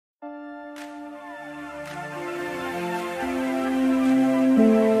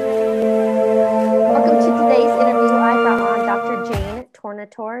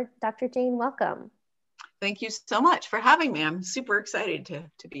Tornatore. Dr. Jane, welcome. Thank you so much for having me. I'm super excited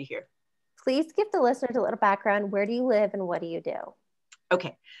to be here. Please give the listeners a little background. Where do you live and what do you do?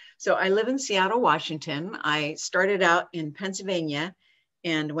 Okay, so I live in Seattle, Washington. I started out in Pennsylvania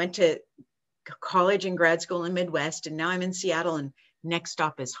and went to college and grad school in Midwest, and now I'm in Seattle, and next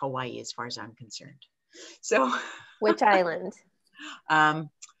stop is Hawaii as far as I'm concerned. So which island?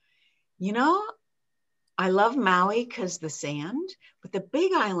 You know, I love Maui because the sand, but the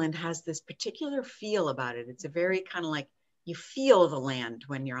Big Island has this particular feel about it. It's a very kind of like you feel the land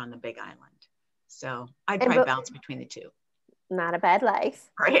when you're on the Big Island. So I'd probably bounce between the two. Not a bad life.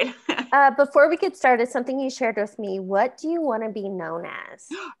 Right. Before we get started, something you shared with me. What do you want to be known as?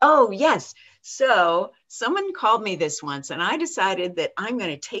 Oh, yes. So someone called me this once and I decided that I'm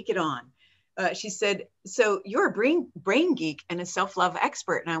going to take it on. She said, so you're a brain geek and a self-love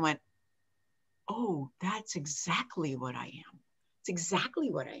expert. And I went, oh, that's exactly what I am. It's exactly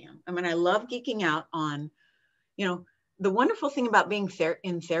what I am. I mean, I love geeking out on, the wonderful thing about being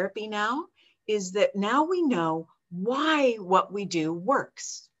in therapy now is that now we know why what we do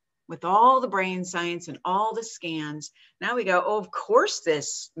works. With all the brain science and all the scans, now we go, oh, of course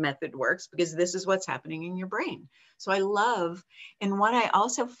this method works because this is what's happening in your brain. So I love, and what I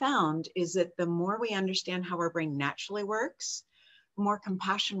also found is that the more we understand how our brain naturally works, the more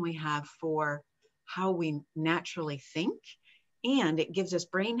compassion we have for how we naturally think. And it gives us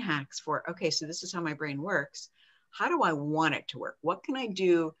brain hacks for, okay, so this is how my brain works. How do I want it to work? What can I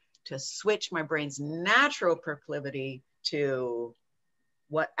do to switch my brain's natural proclivity to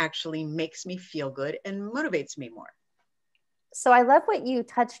what actually makes me feel good and motivates me more? So I love what you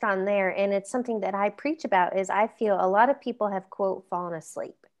touched on there. And it's something that I preach about is I feel a lot of people have, quote, fallen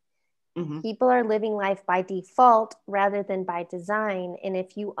asleep. Mm-hmm. People are living life by default rather than by design. And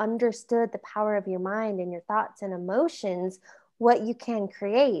if you understood the power of your mind and your thoughts and emotions, what you can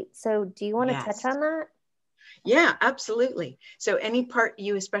create. So do you want to touch on that? Yeah, absolutely. So any part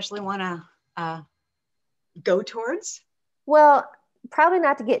you especially want to go towards? Well, probably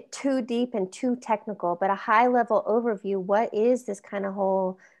not to get too deep and too technical, but a high level overview. What is this kind of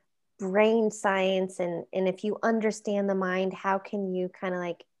whole brain science? And if you understand the mind, how can you kind of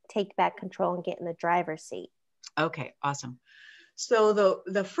like take back control and get in the driver's seat? Okay, awesome. So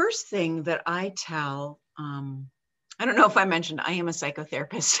the first thing that I tell, I don't know if I mentioned I am a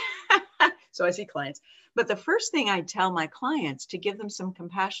psychotherapist, so I see clients, but the first thing I tell my clients to give them some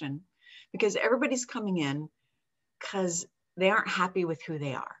compassion, because everybody's coming in because they aren't happy with who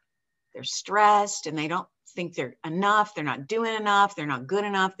they are. They're stressed and they don't think they're enough. They're not doing enough. They're not good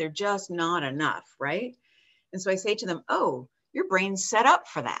enough. They're just not enough, right? And so I say to them, oh, your brain's set up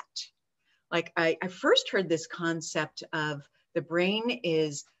for that. Like I first heard this concept of the brain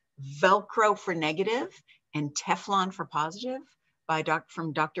is Velcro for negative and Teflon for positive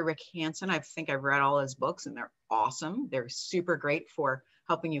from Dr. Rick Hansen. I think I've read all his books and they're awesome. They're super great for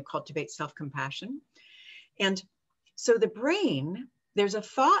helping you cultivate self-compassion. And so the brain, there's a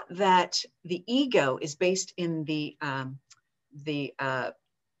thought that the ego is based in the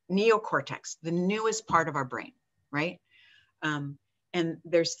neocortex, the newest part of our brain, right? And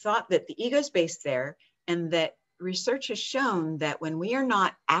there's thought that the ego is based there, and that research has shown that when we are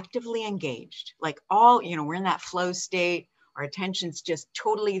not actively engaged, like we're in that flow state, our attention's just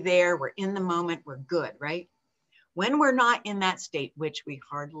totally there, we're in the moment, we're good, right? When we're not in that state, which we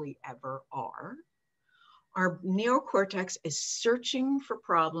hardly ever are, our neocortex is searching for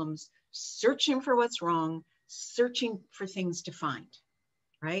problems, searching for what's wrong, searching for things to find,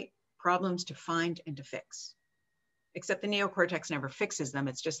 right? Problems to find and to fix. Except the neocortex never fixes them.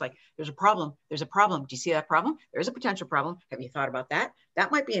 It's just like, there's a problem. There's a problem. Do you see that problem? There's a potential problem. Have you thought about that?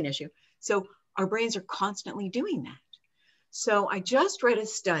 That might be an issue. So our brains are constantly doing that. So I just read a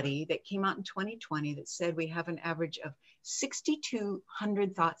study that came out in 2020 that said we have an average of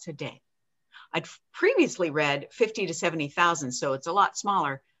 6,200 thoughts a day. I'd previously read 50 to 70,000, so it's a lot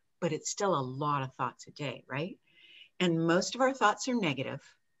smaller, but it's still a lot of thoughts a day, right? And most of our thoughts are negative,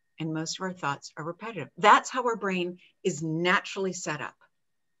 and most of our thoughts are repetitive. That's how our brain is naturally set up.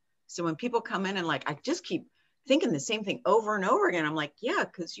 So when people come in and like, I just keep thinking the same thing over and over again, I'm like, yeah,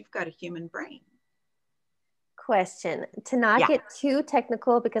 because you've got a human brain. Question, to not get too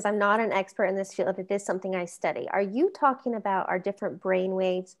technical, because I'm not an expert in this field, it is something I study. Are you talking about our different brain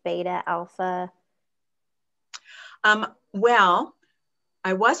waves, beta, alpha? Well,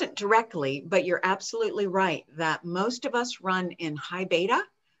 I wasn't directly, but you're absolutely right that most of us run in high beta,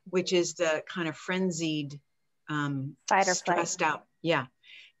 which is the kind of frenzied, fight or stressed flight. out. Yeah.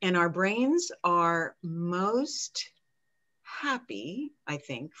 And our brains are most happy, I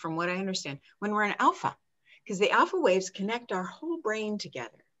think, from what I understand, when we're in alpha. because the alpha waves connect our whole brain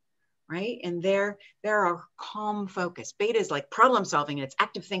together, right? And they're our calm focus. Beta is like problem solving and it's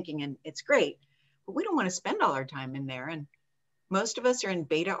active thinking and it's great, but we don't want to spend all our time in there. And most of us are in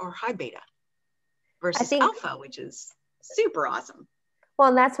beta or high beta versus alpha, which is super awesome. Well,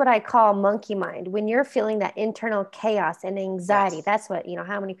 and that's what I call monkey mind. When you're feeling that internal chaos and anxiety, yes. That's what,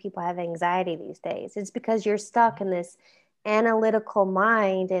 how many people have anxiety these days. It's because you're stuck in this analytical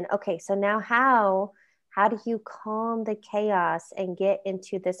mind. And okay, so now how do you calm the chaos and get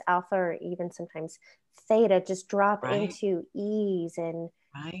into this alpha or even sometimes theta, just drop into ease and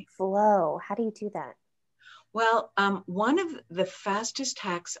flow? How do you do that? Well, one of the fastest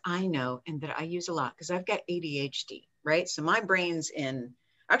hacks I know and that I use a lot, because I've got ADHD, right? So my brain's in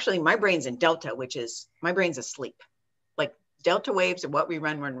delta, which is my brain's asleep. Like delta waves are what we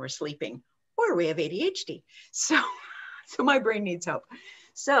run when we're sleeping, or we have ADHD. So my brain needs help.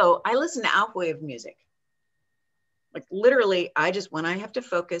 So I listen to alpha wave music. Like literally, when I have to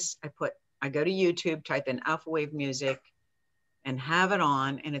focus, I go to YouTube, type in alpha wave music, and have it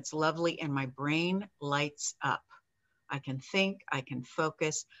on, and it's lovely, and my brain lights up. I can think, I can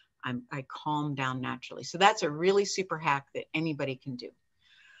focus, I calm down naturally. So that's a really super hack that anybody can do.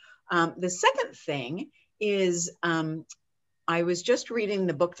 The second thing is I was just reading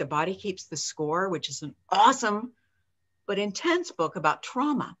the book, The Body Keeps the Score, which is an awesome but intense book about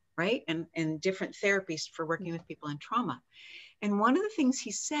trauma, right? And different therapies for working with people in trauma. And one of the things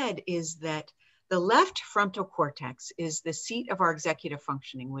he said is that the left frontal cortex is the seat of our executive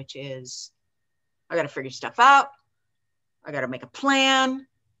functioning, which is, I got to figure stuff out. I got to make a plan,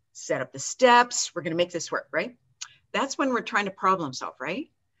 set up the steps. We're going to make this work, right? That's when we're trying to problem solve,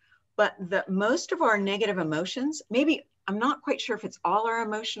 right? But most of our negative emotions, maybe, I'm not quite sure if it's all our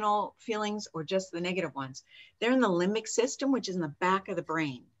emotional feelings or just the negative ones. They're in the limbic system, which is in the back of the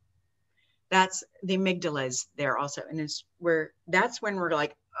brain. That's the amygdala is there also. And that's when we're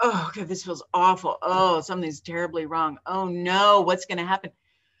like, oh, God, this feels awful. Oh, something's terribly wrong. Oh no, what's going to happen?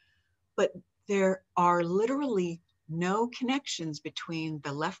 But there are literally no connections between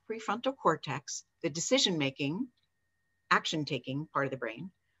the left prefrontal cortex, the decision-making, action-taking part of the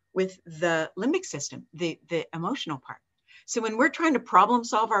brain, with the limbic system, the emotional part. So when we're trying to problem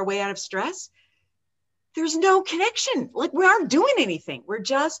solve our way out of stress, there's no connection. Like we aren't doing anything. We're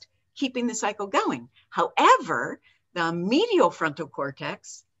just keeping the cycle going. However, the medial frontal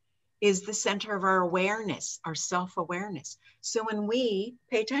cortex is the center of our awareness, our self-awareness. So when we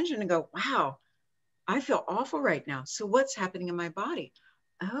pay attention and go, wow, I feel awful right now. So what's happening in my body?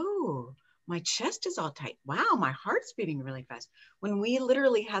 Oh, my chest is all tight. Wow, my heart's beating really fast. When we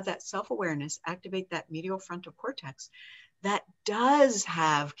literally have that self-awareness, activate that medial frontal cortex, that does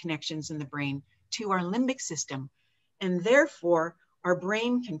have connections in the brain to our limbic system. And therefore, our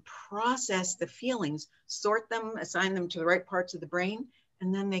brain can process the feelings, sort them, assign them to the right parts of the brain,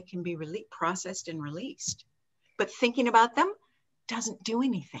 and then they can be processed and released. But thinking about them doesn't do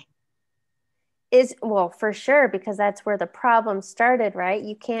anything. Well, for sure, because that's where the problem started, right?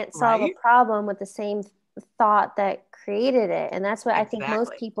 You can't solve a problem with the same thought that created it. And that's what I think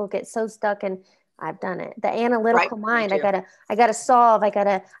most people get so stuck in. I've done it. The analytical mind. I gotta solve. I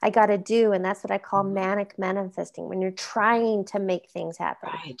gotta do. And that's what I call manic manifesting, when you're trying to make things happen.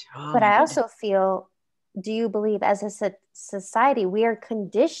 Right. Oh, but I also feel, do you believe as a society, we are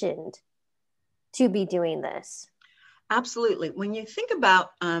conditioned to be doing this? Absolutely. When you think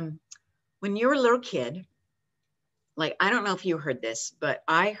about, when you were a little kid, like, I don't know if you heard this, but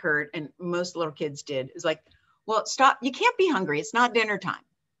I heard, and most little kids did, is like, well, stop. You can't be hungry. It's not dinner time.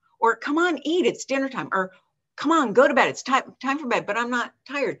 Or come on, eat, it's dinner time. Or come on, go to bed. It's time for bed, but I'm not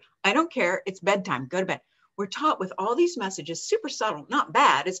tired. I don't care. It's bedtime. Go to bed. We're taught with all these messages, super subtle, not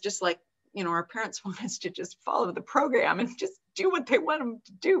bad. It's just like, our parents want us to just follow the program and just do what they want them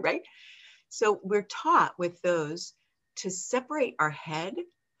to do, right? So we're taught with those to separate our head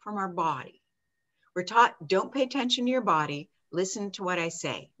from our body. We're taught, don't pay attention to your body. Listen to what I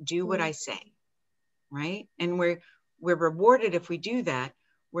say. Do what I say, right? And we're rewarded if we do that.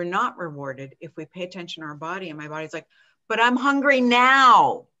 We're not rewarded if we pay attention to our body, and my body's like, but I'm hungry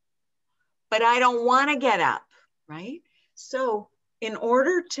now, but I don't want to get up, right? So in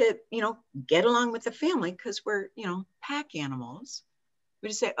order to, get along with the family, because we're, pack animals, we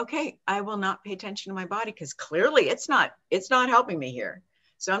just say, okay, I will not pay attention to my body because clearly it's not helping me here.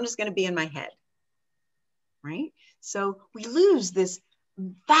 So I'm just going to be in my head, right? So we lose this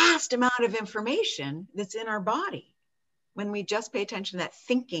vast amount of information that's in our body when we just pay attention to that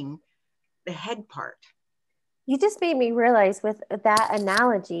thinking, the head part. You just made me realize with that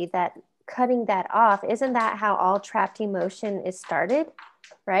analogy that cutting that off, isn't that how all trapped emotion is started?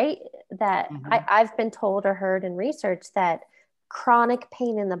 right? That I've been told or heard in research that chronic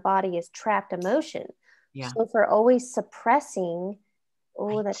pain in the body is trapped emotion. Yeah. So if we're always suppressing,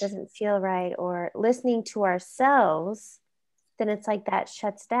 oh, Right. that doesn't feel right, or listening to ourselves, then it's like that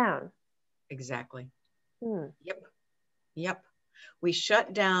shuts down. Exactly. Yep. We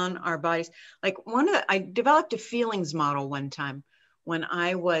shut down our bodies. Like I developed a feelings model one time when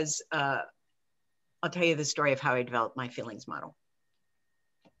I was, I'll tell you the story of how I developed my feelings model.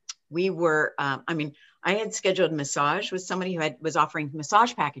 We were, I had scheduled massage with somebody who was offering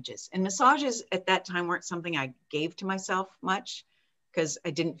massage packages, and massages at that time weren't something I gave to myself much because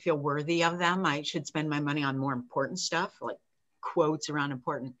I didn't feel worthy of them. I should spend my money on more important stuff, like quotes around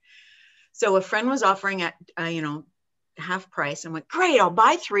important. So a friend was offering at, half price, and went, great, I'll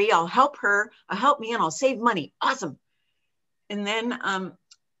buy 3. I'll help her, I'll help me, and I'll save money. Awesome. And then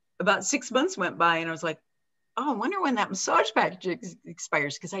about 6 months went by, and I was like, oh, I wonder when that massage package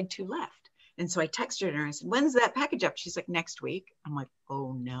expires, because I had 2 left. And so I texted her and I said, when's that package up? She's like, next week. I'm like,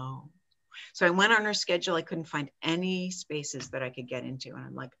 oh no. So I went on her schedule. I couldn't find any spaces that I could get into. And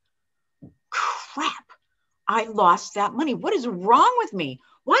I'm like, crap, I lost that money. What is wrong with me?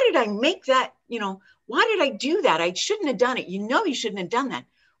 Why did I make that? Why did I do that? I shouldn't have done it. You shouldn't have done that.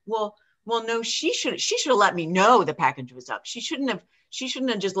 Well, no, she should have let me know the package was up. She shouldn't have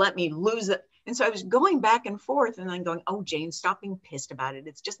just let me lose it. And so I was going back and forth and then going, oh, Jane, stop being pissed about it.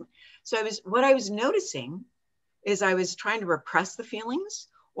 It's just, what I was noticing is I was trying to repress the feelings,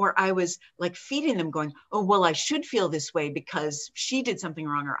 or I was like feeding them going, oh, well, I should feel this way because she did something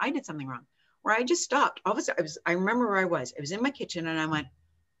wrong or I did something wrong. Where I just stopped. All of a sudden, I remember where I was. I was in my kitchen and I went,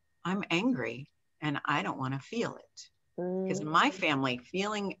 I'm angry and I don't want to feel it. Because in my family,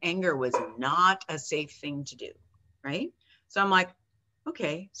 feeling anger was not a safe thing to do, right? So I'm like,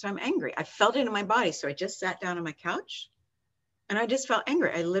 okay, so I'm angry. I felt it in my body. So I just sat down on my couch and I just felt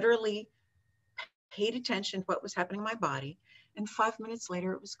angry. I literally paid attention to what was happening in my body. And 5 minutes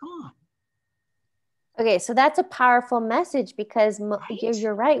later, it was gone. Okay, so that's a powerful message because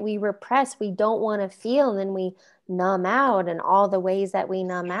you're right. We repress, we don't want to feel, and then we numb out, and all the ways that we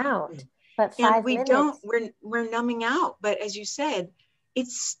numb out. But 5 minutes, we're numbing out. But as you said,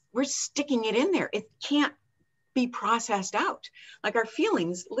 we're sticking it in there. It can't be processed out. Like our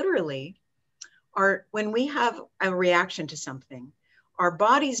feelings literally are, when we have a reaction to something, our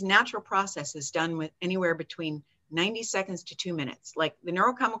body's natural process is done with anywhere between 90 seconds to 2 minutes. Like the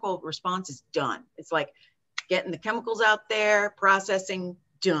neurochemical response is done. It's like getting the chemicals out there, processing,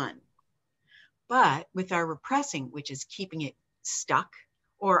 done. But with our repressing, which is keeping it stuck,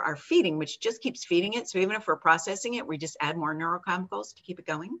 or our feeding, which just keeps feeding it. So even if we're processing it, we just add more neurochemicals to keep it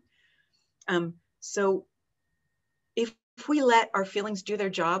going. So if we let our feelings do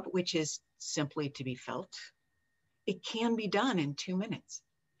their job, which is simply to be felt, it can be done in 2 minutes.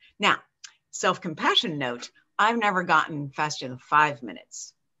 Now, self-compassion note, I've never gotten faster than 5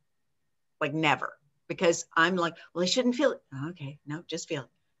 minutes. Like never. Because I'm like, well, I shouldn't feel it. Okay, no, just feel it.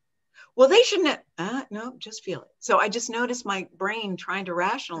 Well, they shouldn't have, no, just feel it. So I just noticed my brain trying to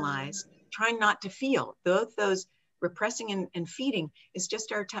rationalize, trying not to feel. Both those repressing and feeding is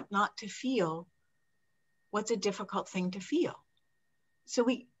just our attempt not to feel what's a difficult thing to feel. So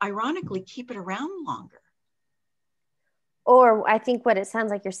we ironically keep it around longer. Or I think what it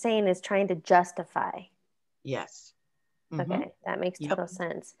sounds like you're saying is trying to justify. Yes. Mm-hmm. Okay, that makes total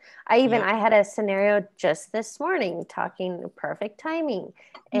sense. I had a scenario just this morning, talking perfect timing.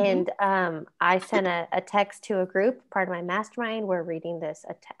 And I sent a text to a group, part of my mastermind. We're reading this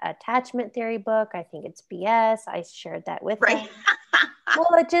attachment theory book. I think it's BS. I shared that with them.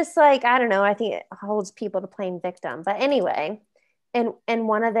 Well, it just like, I don't know, I think it holds people to playing victim. But anyway, and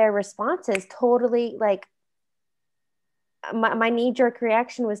one of their responses totally like, my knee-jerk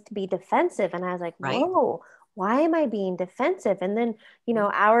reaction was to be defensive. And I was like, whoa, why am I being defensive? And then,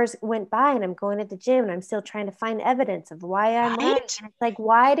 hours went by and I'm going to the gym and I'm still trying to find evidence of why I'm right. And it's like,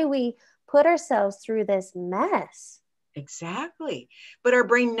 why do we put ourselves through this mess? Exactly. But our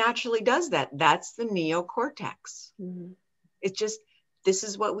brain naturally does that. That's the neocortex. Mm-hmm. It's just, this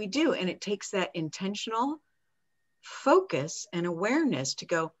is what we do. And it takes that intentional focus and awareness to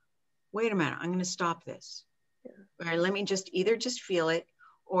go, wait a minute, I'm going to stop this. Yeah. Or let me either feel it,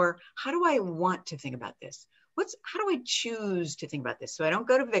 or how do I want to think about this? How do I choose to think about this? So I don't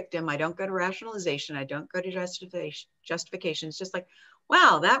go to victim, I don't go to rationalization, I don't go to justification. It's just like,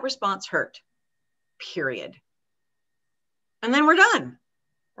 wow, that response hurt, period. And then we're done.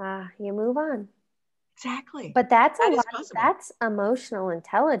 You move on. Exactly. But that's that's emotional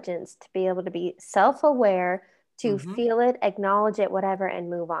intelligence, to be able to be self-aware, to feel it, acknowledge it, whatever, and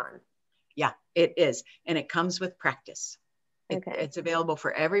move on. Yeah, it is. And it comes with practice. Okay. It's available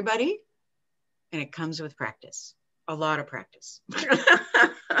for everybody, and it comes with practice, a lot of practice.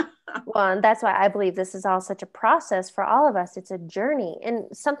 Well, and that's why I believe this is all such a process for all of us. It's a journey. And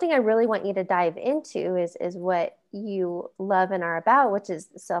something I really want you to dive into is what you love and are about, which is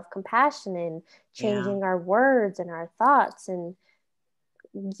self-compassion and changing our words and our thoughts. And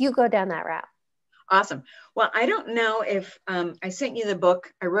you go down that route. Awesome. Well, I don't know if I sent you the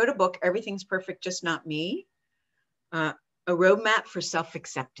book. I wrote a book, Everything's Perfect, Just Not Me. A roadmap for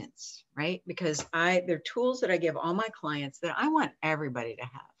self-acceptance, right? Because they're tools that I give all my clients that I want everybody to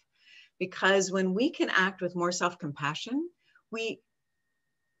have. Because when we can act with more self-compassion,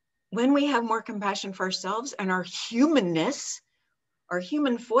 when we have more compassion for ourselves and our humanness, our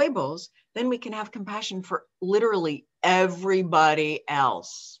human foibles, then we can have compassion for literally everybody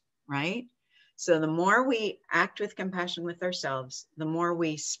else, right? So the more we act with compassion with ourselves, the more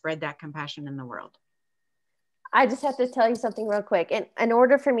we spread that compassion in the world. I just have to tell you something real quick. In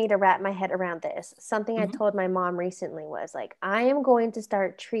order for me to wrap my head around this, something I told my mom recently was like, I am going to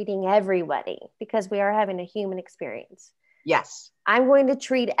start treating everybody, because we are having a human experience. Yes. I'm going to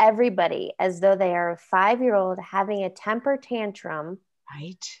treat everybody as though they are a 5-year-old having a temper tantrum.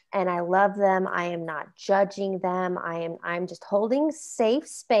 Right. And I love them. I am not judging them. I'm just holding safe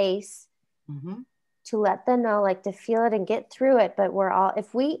space to let them know, like, to feel it and get through it. But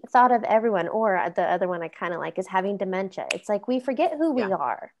if we thought of everyone, or the other one I kind of like is having dementia, it's like we forget who we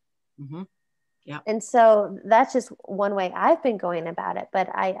are. Yeah. And so that's just one way I've been going about it. But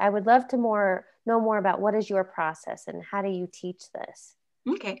I would love to know more about what is your process and how do you teach this?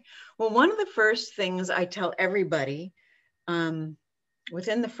 Okay. Well, one of the first things I tell everybody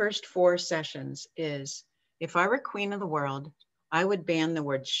within the first 4 sessions is, if I were queen of the world, I would ban the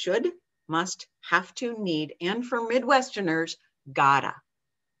words should, must, have to, need, and for Midwesterners, gotta.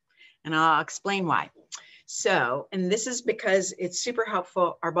 And I'll explain why. So, and this is because it's super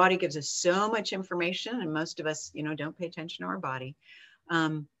helpful. Our body gives us so much information, and most of us, don't pay attention to our body.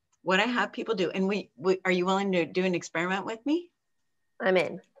 What I have people do, and are you willing to do an experiment with me? I'm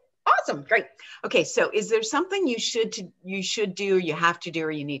in. Awesome. Great. Okay. So is there something you should do, or you have to do,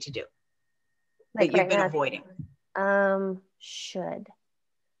 or you need to do that you've been avoiding? Should.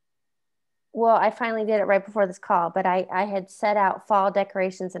 Well, I finally did it right before this call, but I had set out fall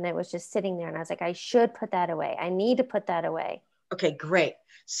decorations and it was just sitting there, and I was like, I should put that away. I need to put that away. Okay, great.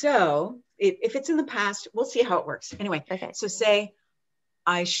 So if it's in the past, we'll see how it works. Anyway, okay. So say,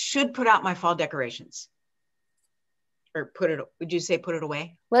 I should put out my fall decorations. Or would you say put it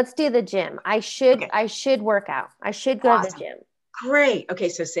away? Let's do the gym. I should work out. I should go to the gym. Great. Okay,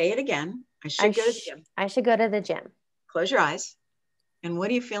 so say it again. I should go to the gym. I should go to the gym. Close your eyes. And what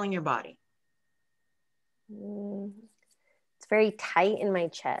do you feel in your body? It's very tight in my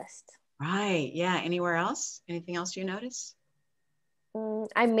chest. Right. Yeah. Anywhere else? Anything else you notice?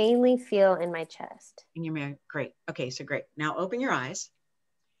 I mainly feel in my chest. In your mirror. Great. Okay. So great. Now open your eyes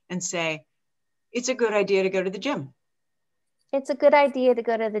and say, it's a good idea to go to the gym. It's a good idea to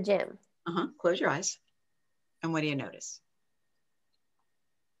go to the gym. Close your eyes. And what do you notice?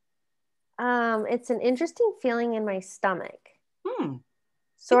 It's an interesting feeling in my stomach.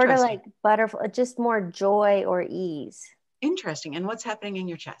 Sort of like butterfly, just more joy or ease. Interesting. And what's happening in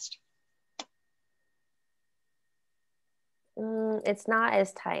your chest? It's not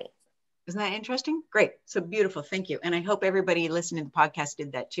as tight. Isn't that interesting? Great. So beautiful. Thank you. And I hope everybody listening to the podcast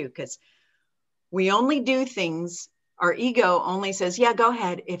did that too, because we only do things, our ego only says, yeah, go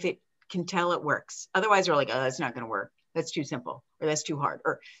ahead if it can tell it works. Otherwise, we're like, oh, that's not going to work. That's too simple, or that's too hard.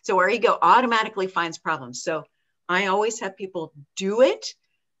 So our ego automatically finds problems. So I always have people do it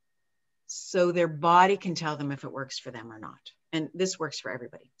so their body can tell them if it works for them or not. And this works for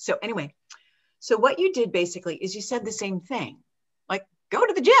everybody. So anyway, so what you did basically is you said the same thing, like go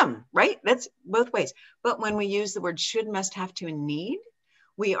to the gym, right? That's both ways. But when we use the word should, must, have to, and need,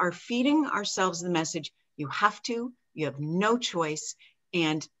 we are feeding ourselves the message, you have to, you have no choice.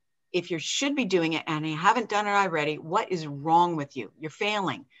 And if you should be doing it and you haven't done it already, what is wrong with you? You're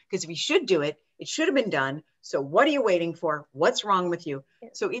failing. Because if you should do it, it should have been done. So what are you waiting for? What's wrong with you? Yeah.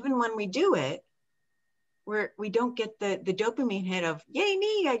 So even when we do it, we don't get the dopamine hit of, yay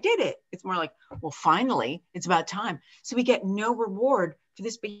me, I did it. It's more like, well, finally, it's about time. So we get no reward for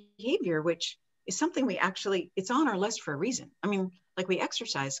this behavior, which is something it's on our list for a reason. I mean, like we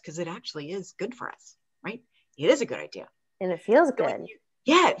exercise because it actually is good for us, right? It is a good idea. And it feels good.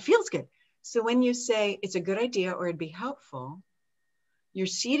 It feels good. So when you say it's a good idea or it'd be helpful, you're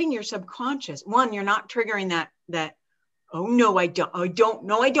seeding your subconscious. One, you're not triggering that, oh no, I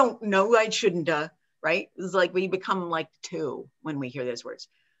don't know, I shouldn't, right? It's like we become like 2 when we hear those words.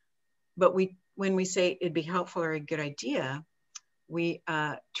 But when we say it'd be helpful or a good idea, we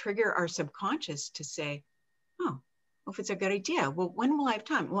trigger our subconscious to say, oh, well, if it's a good idea, well, when will I have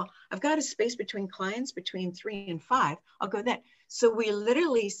time? Well, I've got a space between clients between 3 and 5. I'll go then. So we're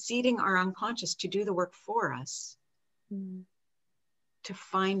literally seeding our unconscious to do the work for us to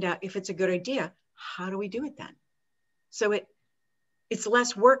find out if it's a good idea. How do we do it then? So it's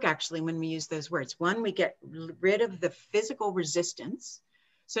less work actually when we use those words. One, we get rid of the physical resistance.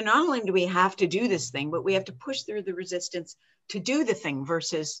 So not only do we have to do this thing, but we have to push through the resistance to do the thing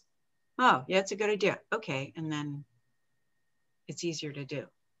versus, oh, yeah, it's a good idea. Okay. And then it's easier to do.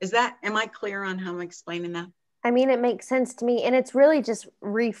 Am I clear on how I'm explaining that? I mean, it makes sense to me. And it's really just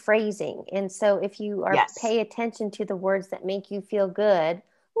rephrasing. And so if you are pay attention to the words that make you feel good,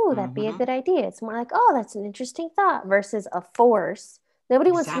 oh, that'd be a good idea. It's more like, oh, that's an interesting thought versus a force.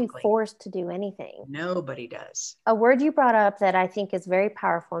 Nobody wants to be forced to do anything. Nobody does. A word you brought up that I think is very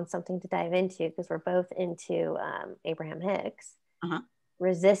powerful and something to dive into, because we're both into Abraham Hicks,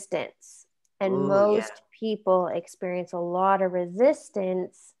 resistance. And most people experience a lot of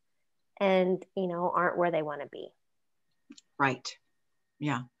resistance and, aren't where they want to be. Right.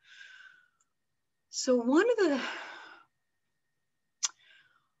 Yeah. So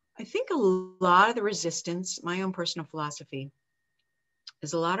I think a lot of the resistance, my own personal philosophy,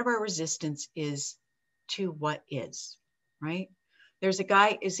 is a lot of our resistance is to what is, right? There's a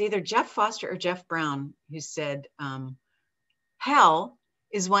guy, it's either Jeff Foster or Jeff Brown, who said, hell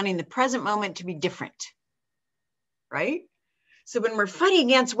is wanting the present moment to be different, right? So when we're fighting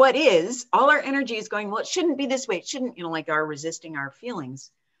against what is, all our energy is going, well, it shouldn't be this way. It shouldn't, like our resisting our feelings.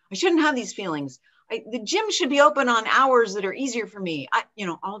 I shouldn't have these feelings. The gym should be open on hours that are easier for me.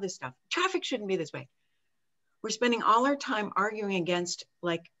 All this stuff. Traffic shouldn't be this way. We're spending all our time arguing against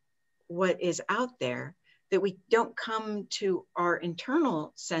like what is out there, that we don't come to our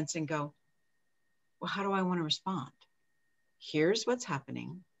internal sense and go, well, how do I want to respond? Here's what's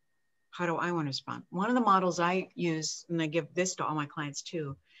happening. How do I want to respond? One of the models I use, and I give this to all my clients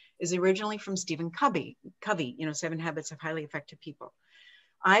too, is originally from Stephen Covey, 7 Habits of Highly Effective People.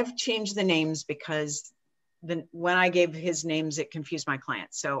 I've changed the names because when I gave his names, it confused my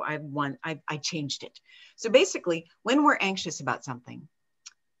clients. So I changed it. So basically, when we're anxious about something,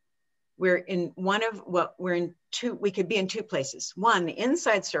 we could be in two places. One, the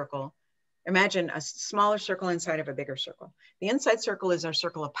inside circle. Imagine a smaller circle inside of a bigger circle. The inside circle is our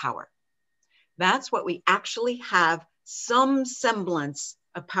circle of power. That's what we actually have some semblance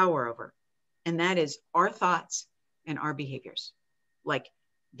of power over. And that is our thoughts and our behaviors. Like,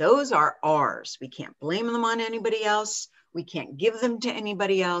 those are ours. We can't blame them on anybody else. We can't give them to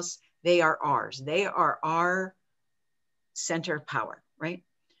anybody else. They are ours. They are our center of power, right?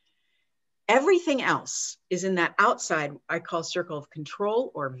 Everything else is in that outside, I call circle of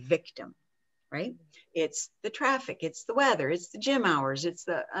control or victim, right? It's the traffic, it's the weather, it's the gym hours, it's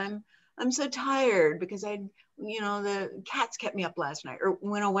the, I'm so tired because the cats kept me up last night, or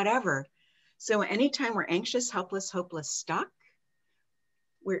whatever. So anytime we're anxious, helpless, hopeless, stuck,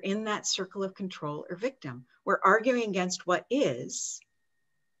 we're in that circle of control or victim. We're arguing against what is.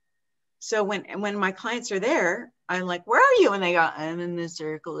 So when my clients are there, I'm like, where are you? And they go, I'm in the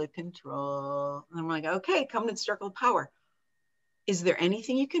circle of control. And I'm like, okay, come to the circle of power. Is there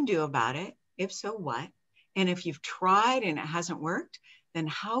anything you can do about it? If so, what? And if you've tried and it hasn't worked, then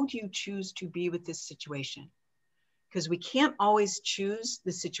how do you choose to be with this situation? Because we can't always choose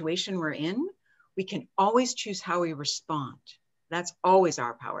the situation we're in. We can always choose how we respond. That's always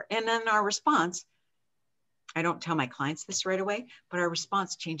our power. And then our response, I don't tell my clients this right away, but our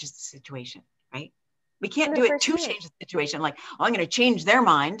response changes the situation, right? We can't do it to change the situation. Like, oh, I'm going to change their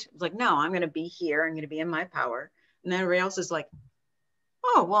mind. It's like, no, I'm going to be here. I'm going to be in my power. And then everybody else is like,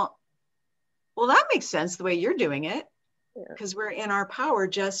 oh, well, that makes sense the way you're doing it. Because we're in our power,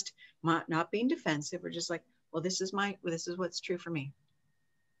 just not being defensive. We're just like, well, this is what's true for me.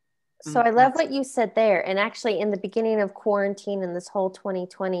 So I love what you said there. And actually in the beginning of quarantine in this whole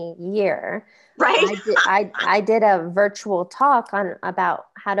 2020 year, right? I did a virtual talk about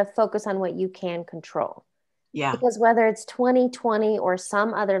how to focus on what you can control. Yeah. Because whether it's 2020 or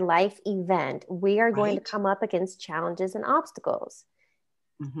some other life event, we are going to come up against challenges and obstacles.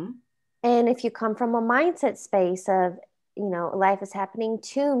 Mm-hmm. And if you come from a mindset space of, life is happening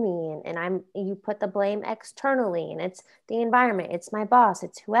to me and you put the blame externally and it's the environment, it's my boss,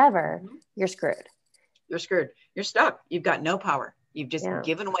 it's whoever, you're screwed. You're screwed. You're stuck. You've got no power. You've just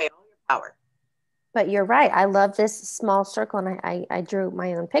given away all your power. But you're right. I love this small circle and I drew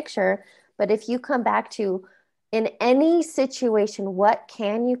my own picture. But if you come back to, in any situation, what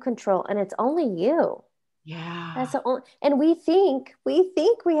can you control? And it's only you. Yeah. That's the only, and we think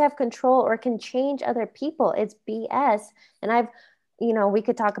we have control or can change other people. It's BS. And you know, we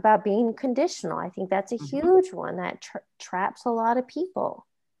could talk about being conditional. I think that's a huge one that traps a lot of people.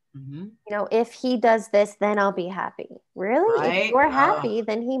 You know, if he does this, then I'll be happy. Really? Right? If you're happy,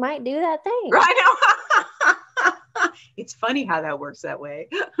 then he might do that thing. Right. It's funny how that works that way.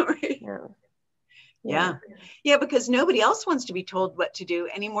 Right? Yeah, because nobody else wants to be told what to do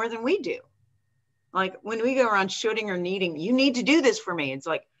any more than we do. Like when we go around shooting or needing, you need to do this for me. It's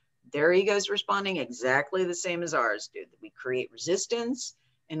like their ego's responding exactly the same as ours do. We create resistance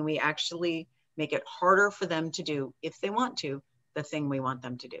and we actually make it harder for them to do, if they want to, the thing we want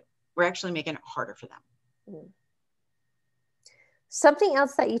them to do. We're actually making it harder for them. Something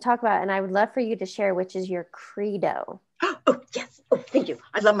else that you talk about, and I would love for you to share, which is your credo. Oh, yes. Oh, thank you.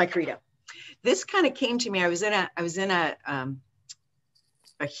 I love my credo. This kind of came to me. I was in a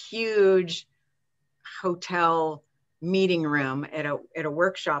huge hotel meeting room at a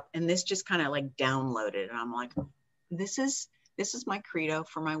workshop, and this just kind of like downloaded, and I'm like, this is my credo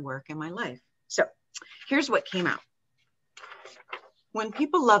for my work and my life. So here's what came out. When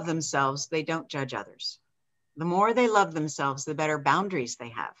people love themselves, they don't judge others. The more they love themselves, the better boundaries they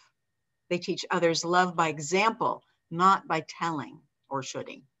have. They teach others love by example, not by telling or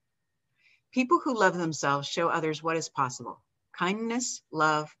shoulding. People who love themselves show others what is possible: kindness,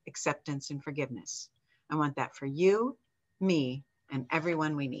 love, acceptance, and forgiveness. I want that for you, me, and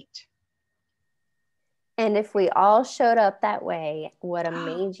everyone we meet. And if we all showed up that way, what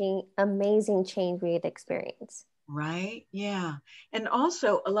amazing change we'd experience. Right? Yeah. And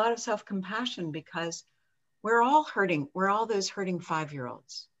also a lot of self-compassion, because we're all hurting. We're all those hurting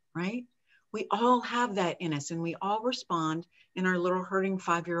 5-year-olds, right? We all have that in us, and we all respond in our little hurting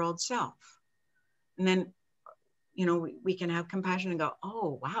 5-year-old self. And then, you know, we can have compassion and go,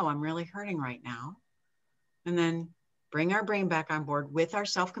 oh, wow, I'm really hurting right now. And then bring our brain back on board with our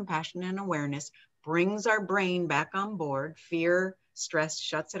self-compassion and awareness, brings our brain back on board. Fear, stress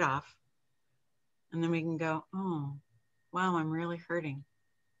shuts it off. And then we can go, oh, wow, I'm really hurting.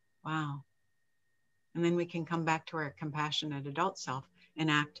 Wow. And then we can come back to our compassionate adult self and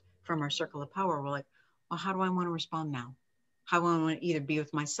act from our circle of power. We're like, well, how do I want to respond now? How do I want to either be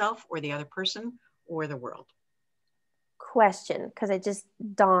with myself or the other person or the world? Question, because it just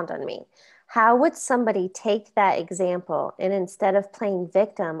dawned on me. How would somebody take that example and instead of playing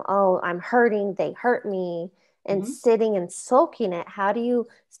victim, oh, I'm hurting, they hurt me, and sitting and sulking it, how do you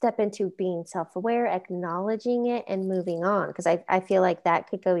step into being self-aware, acknowledging it, and moving on? Because I feel like that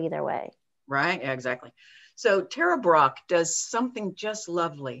could go either way. Right? Yeah, exactly. So Tara Brach does something just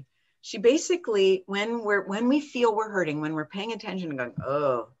lovely. She basically, when we feel we're hurting, when we're paying attention and going,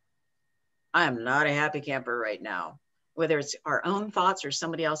 oh, I am not a happy camper right now, whether it's our own thoughts or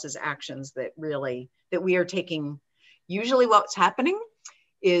somebody else's actions that we are taking. Usually what's happening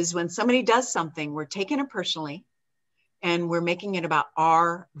is when somebody does something, we're taking it personally and we're making it about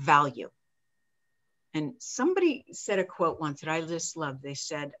our value. And somebody said a quote once that I just love. They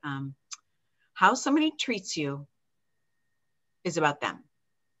said, how somebody treats you is about them.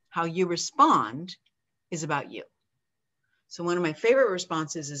 How you respond is about you. So one of my favorite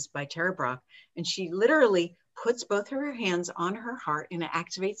responses is by Tara Brach, and she literally puts both of her hands on her heart and it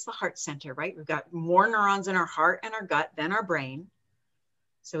activates the heart center, right? We've got more neurons in our heart and our gut than our brain.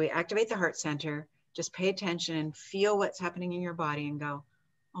 So we activate the heart center, just pay attention and feel what's happening in your body and go,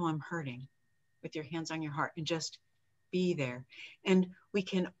 oh, I'm hurting, with your hands on your heart, and just be there. And we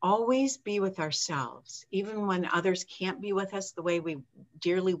can always be with ourselves, even when others can't be with us the way we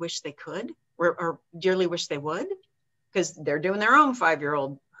dearly wish they could or dearly wish they would, because they're doing their own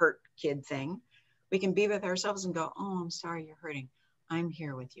 5-year-old hurt kid thing. We can be with ourselves and go, oh, I'm sorry you're hurting. I'm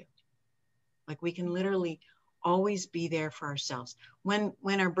here with you. Like we can literally always be there for ourselves when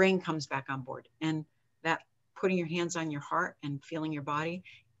our brain comes back on board. And that putting your hands on your heart and feeling your body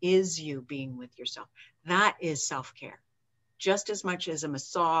is you being with yourself. That is self-care, just as much as a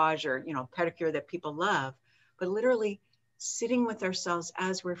massage or, you know, pedicure that people love, but literally sitting with ourselves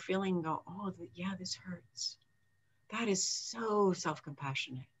as we're feeling and go, oh, yeah, this hurts. That is so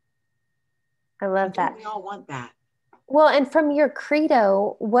self-compassionate. I love that. We all want that. Well, and from your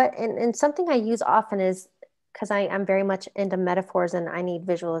credo, and something I use often is because I'm very much into metaphors and I need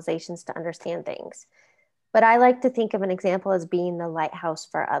visualizations to understand things. But I like to think of an example as being the lighthouse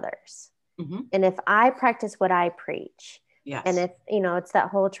for others. And if I practice what I preach, and if, you know, it's that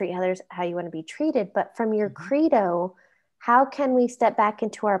whole treat others how you want to be treated, but from your credo, how can we step back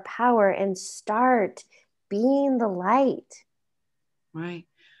into our power and start being the light? Right.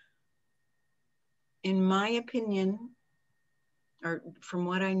 In my opinion, or from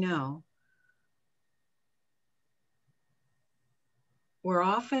what I know,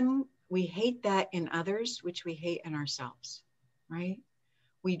 we hate that in others, which we hate in ourselves, right?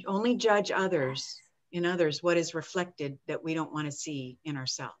 We only judge others, in others, what is reflected that we don't want to see in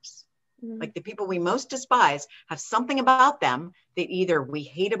ourselves. Like the people we most despise have something about them that either we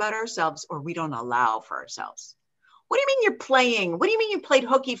hate about ourselves or we don't allow for ourselves. What do you mean you're playing? What do you mean you played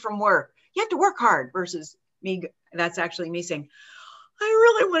hooky from work? You have to work hard versus me. That's actually me saying, I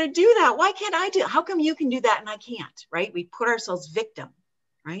really want to do that. Why can't I do it? How come you can do that and I can't, right? We put ourselves victim,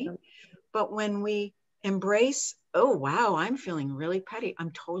 right? But when we embrace, oh, wow, I'm feeling really petty. I'm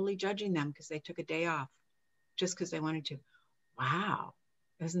totally judging them because they took a day off just because they wanted to. Wow.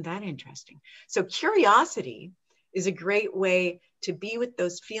 Isn't that interesting? So curiosity is a great way to be with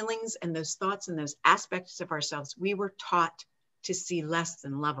those feelings and those thoughts and those aspects of ourselves we were taught to see less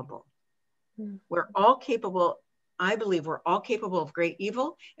than lovable. We're all capable, I believe we're all capable of great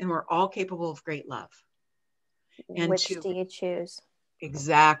evil and we're all capable of great love. And which do you choose?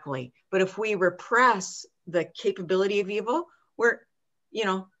 Exactly. But if we repress the capability of evil, we're,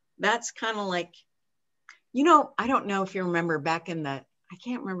 that's kind of like, I don't know if you remember back in I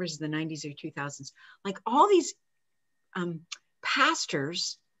can't remember, if it was the 90s or 2000s, like all these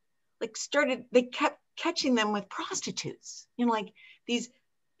pastors, they kept catching them with prostitutes, like these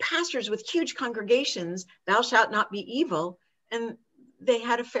pastors with huge congregations, thou shalt not be evil. And they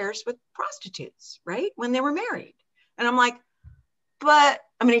had affairs with prostitutes, right? When they were married. And I'm like,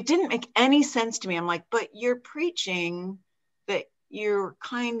 it didn't make any sense to me. I'm like, but you're preaching that you're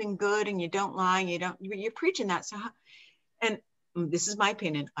kind and good and you don't lie. You're preaching that. So and this is my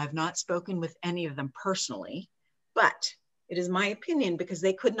opinion. I've not spoken with any of them personally, but it is my opinion because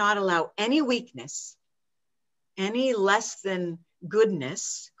they could not allow any weakness, any less than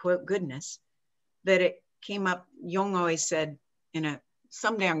goodness, quote, goodness, that it came up. Jung always said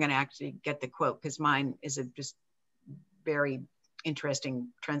someday I'm going to actually get the quote because mine is a just very interesting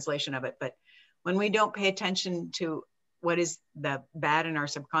translation of it. But when we don't pay attention to what is the bad in our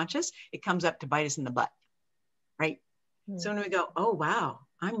subconscious, it comes up to bite us in the butt, right? So when we go, oh, wow,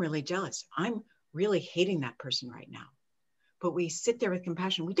 I'm really jealous. I'm really hating that person right now. But we sit there with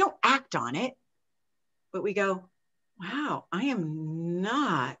compassion. We don't act on it, but we go, wow, I am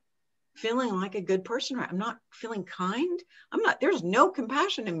not feeling like a good person. I'm not feeling kind. There's no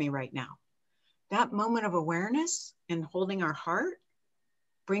compassion in me right now. That moment of awareness and holding our heart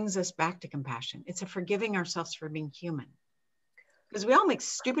brings us back to compassion. It's a forgiving ourselves for being human. Because we all make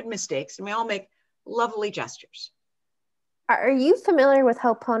stupid mistakes and we all make lovely gestures. Are you familiar with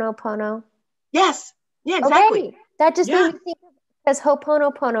Ho'oponopono? Yes. Yeah, exactly. Okay. That just made me think, because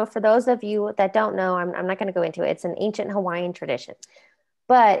Ho'oponopono, for those of you that don't know, I'm not going to go into it. It's an ancient Hawaiian tradition.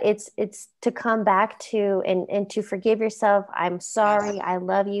 But it's to come back to and to forgive yourself. I'm sorry. Yes. I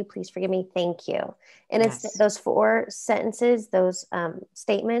love you. Please forgive me. Thank you. And yes. It's those 4 sentences, those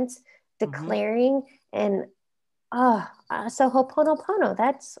statements, declaring and so Ho'oponopono.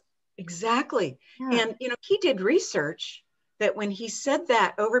 That's exactly. Yeah. And he did research that when he said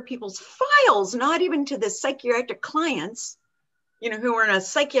that over people's files, not even to the psychiatric clients, who were in a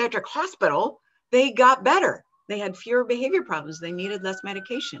psychiatric hospital, they got better. They had fewer behavior problems. They needed less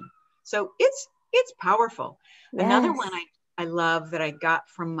medication. So it's powerful. Yes. Another one I love that I got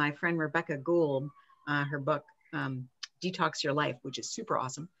from my friend Rebecca Gould, her book, Detox Your Life, which is super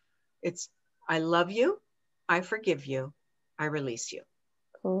awesome. It's, I love you, I forgive you, I release you.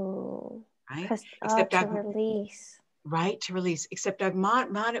 Oh, right? Except to release. Right, to release. Except I've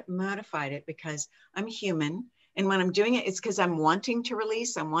modified it because I'm human. And when I'm doing it, it's because I'm wanting to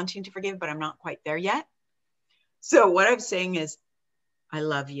release, I'm wanting to forgive, but I'm not quite there yet. So what I'm saying is, I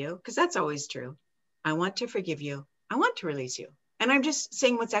love you, because that's always true. I want to forgive you. I want to release you. And I'm just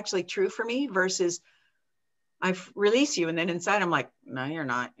saying what's actually true for me versus I release you. And then inside I'm like, no, you're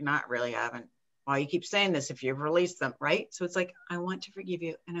not. You're not really haven't. Well, you keep saying this if you've released them, right? So it's like, I want to forgive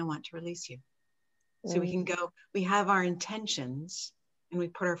you and I want to release you. So we can go, we have our intentions and we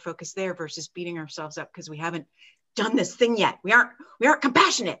put our focus there versus beating ourselves up because we haven't done this thing yet. We aren't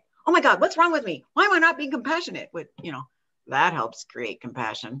compassionate. Oh my God, what's wrong with me? Why am I not being compassionate? With, that helps create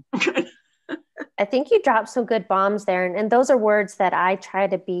compassion. I think you dropped some good bombs there. And those are words that I try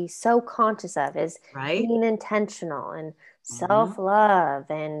to be so conscious of, is being intentional and self-love.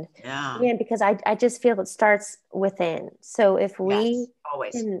 And because I just feel it starts within. So if we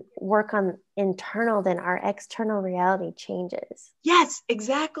can work on internal, then our external reality changes. Yes,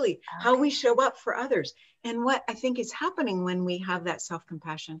 exactly. Okay. How we show up for others. And what I think is happening when we have that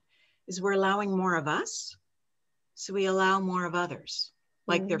self-compassion is we're allowing more of us. So we allow more of others,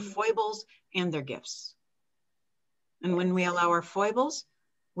 like their foibles and their gifts. And when we allow our foibles,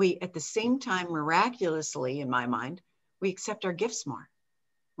 we, at the same time, miraculously, in my mind, we accept our gifts more.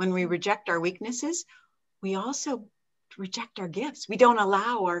 When we reject our weaknesses, we also reject our gifts. We don't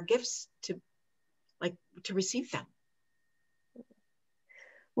allow our gifts to receive them.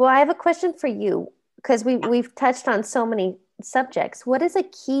 Well, I have a question for you because we've touched on so many subjects. What is a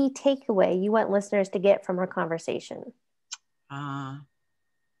key takeaway you want listeners to get from our conversation?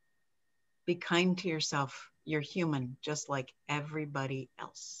 Be kind to yourself. You're human, just like everybody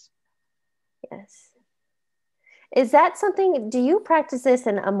else. Yes. Is that something, do you practice this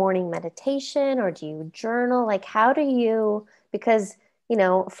in a morning meditation or do you journal? Like, how do you, because,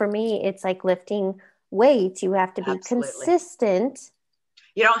 for me, it's like lifting weights. You have to be consistent.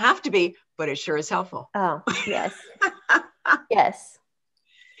 You don't have to be, but it sure is helpful. Oh, yes. Yes.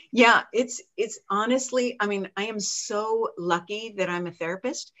 Yeah, it's honestly, I mean, I am so lucky that I'm a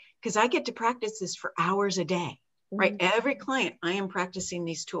therapist because I get to practice this for hours a day, right? Every client, I am practicing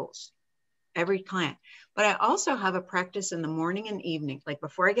these tools, every client. But I also have a practice in the morning and evening, like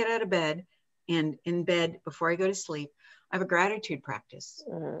before I get out of bed and in bed before I go to sleep, I have a gratitude practice.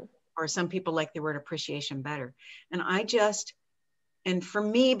 Or some people like the word appreciation better. And for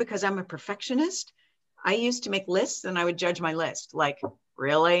me, because I'm a perfectionist, I used to make lists and I would judge my list. Like,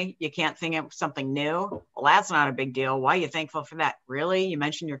 really? You can't think of something new? Well, that's not a big deal. Why are you thankful for that? Really? You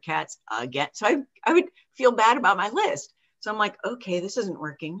mentioned your cats again. So I would feel bad about my list. So I'm like, okay, this isn't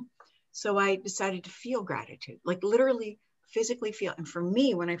working. So I decided to feel gratitude, like literally physically feel. And for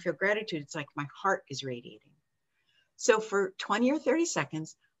me, when I feel gratitude, it's like my heart is radiating. So for 20 or 30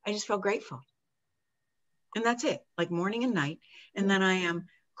 seconds, I just feel grateful. And that's it, like morning and night. And then I am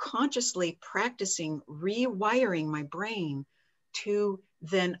consciously practicing rewiring my brain to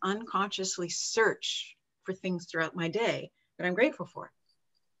then unconsciously search for things throughout my day that I'm grateful for.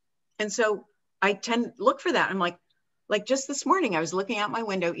 And so I tend to look for that. I'm like just this morning, I was looking out my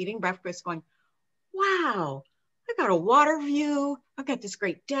window, eating breakfast, going, wow, I got a water view. I got this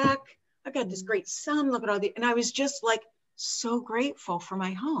great deck. I got this great sun. Look at all the, and I was just like so grateful for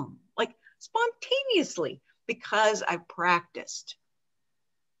my home, like spontaneously, because I've practiced.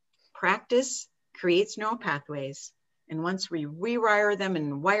 Practice creates neural pathways. And once we rewire them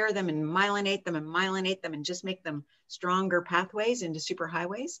and wire them and myelinate them and just make them stronger pathways into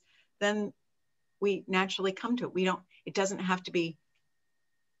superhighways, then we naturally come to it. It doesn't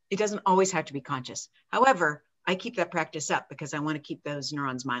always have to be conscious. However, I keep that practice up because I want to keep those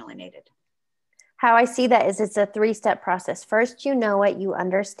neurons myelinated. How I see that is it's a 3-step process. First, you know it, you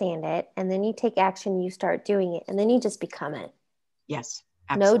understand it, and then you take action, you start doing it, and then you just become it. Yes,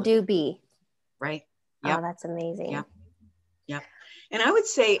 absolutely. No, do, be. Right. Yep. Oh, that's amazing. Yep. And I would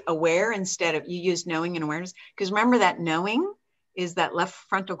say aware instead of, you use knowing and awareness, because remember that knowing is that left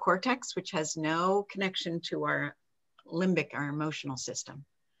frontal cortex, which has no connection to our limbic, our emotional system.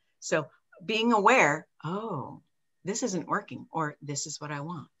 So being aware, oh, this isn't working, or this is what I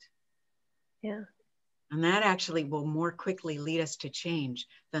want. Yeah. And that actually will more quickly lead us to change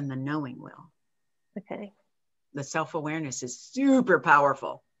than the knowing will. Okay. The self-awareness is super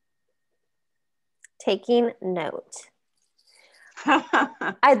powerful. Taking note.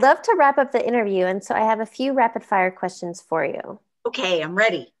 I'd love to wrap up the interview. And so I have a few rapid fire questions for you. Okay, I'm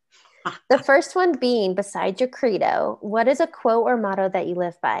ready. The first one being, besides your credo, what is a quote or motto that you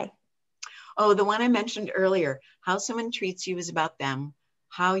live by? Oh, the one I mentioned earlier. How someone treats you is about them.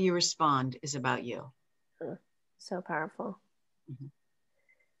 How you respond is about you. So powerful. Mm-hmm.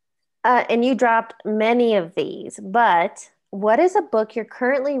 And you dropped many of these, but what is a book you're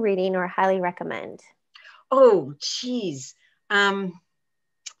currently reading or highly recommend? Oh, geez. I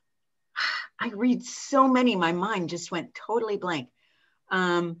read so many. My mind just went totally blank.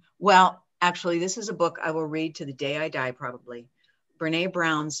 Well, actually, this is a book I will read to the day I die, probably. Brene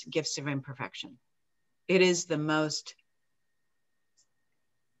Brown's Gifts of Imperfection. It is the most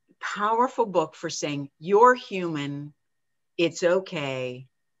powerful book for saying, you're human, it's okay.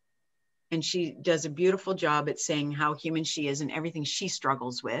 And she does a beautiful job at saying how human she is and everything she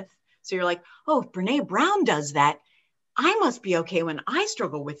struggles with. So you're like, oh, if Brene Brown does that, I must be okay when I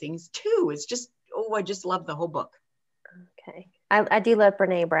struggle with things too. It's just, oh, I just love the whole book. Okay. I do love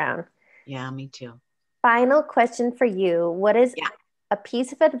Brene Brown. Yeah, me too. Final question for you. What is a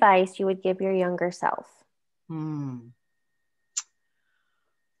piece of advice you would give your younger self?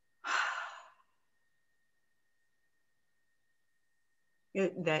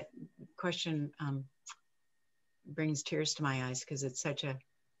 That question brings tears to my eyes because it's such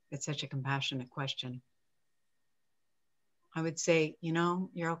a compassionate question. I would say,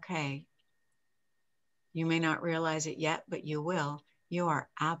 you're okay. You may not realize it yet, but you will. You are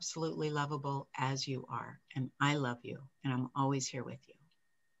absolutely lovable as you are. And I love you. And I'm always here with you.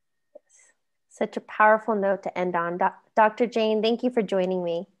 Such a powerful note to end on. Dr. Jane, thank you for joining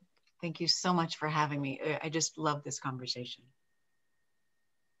me. Thank you so much for having me. I just love this conversation.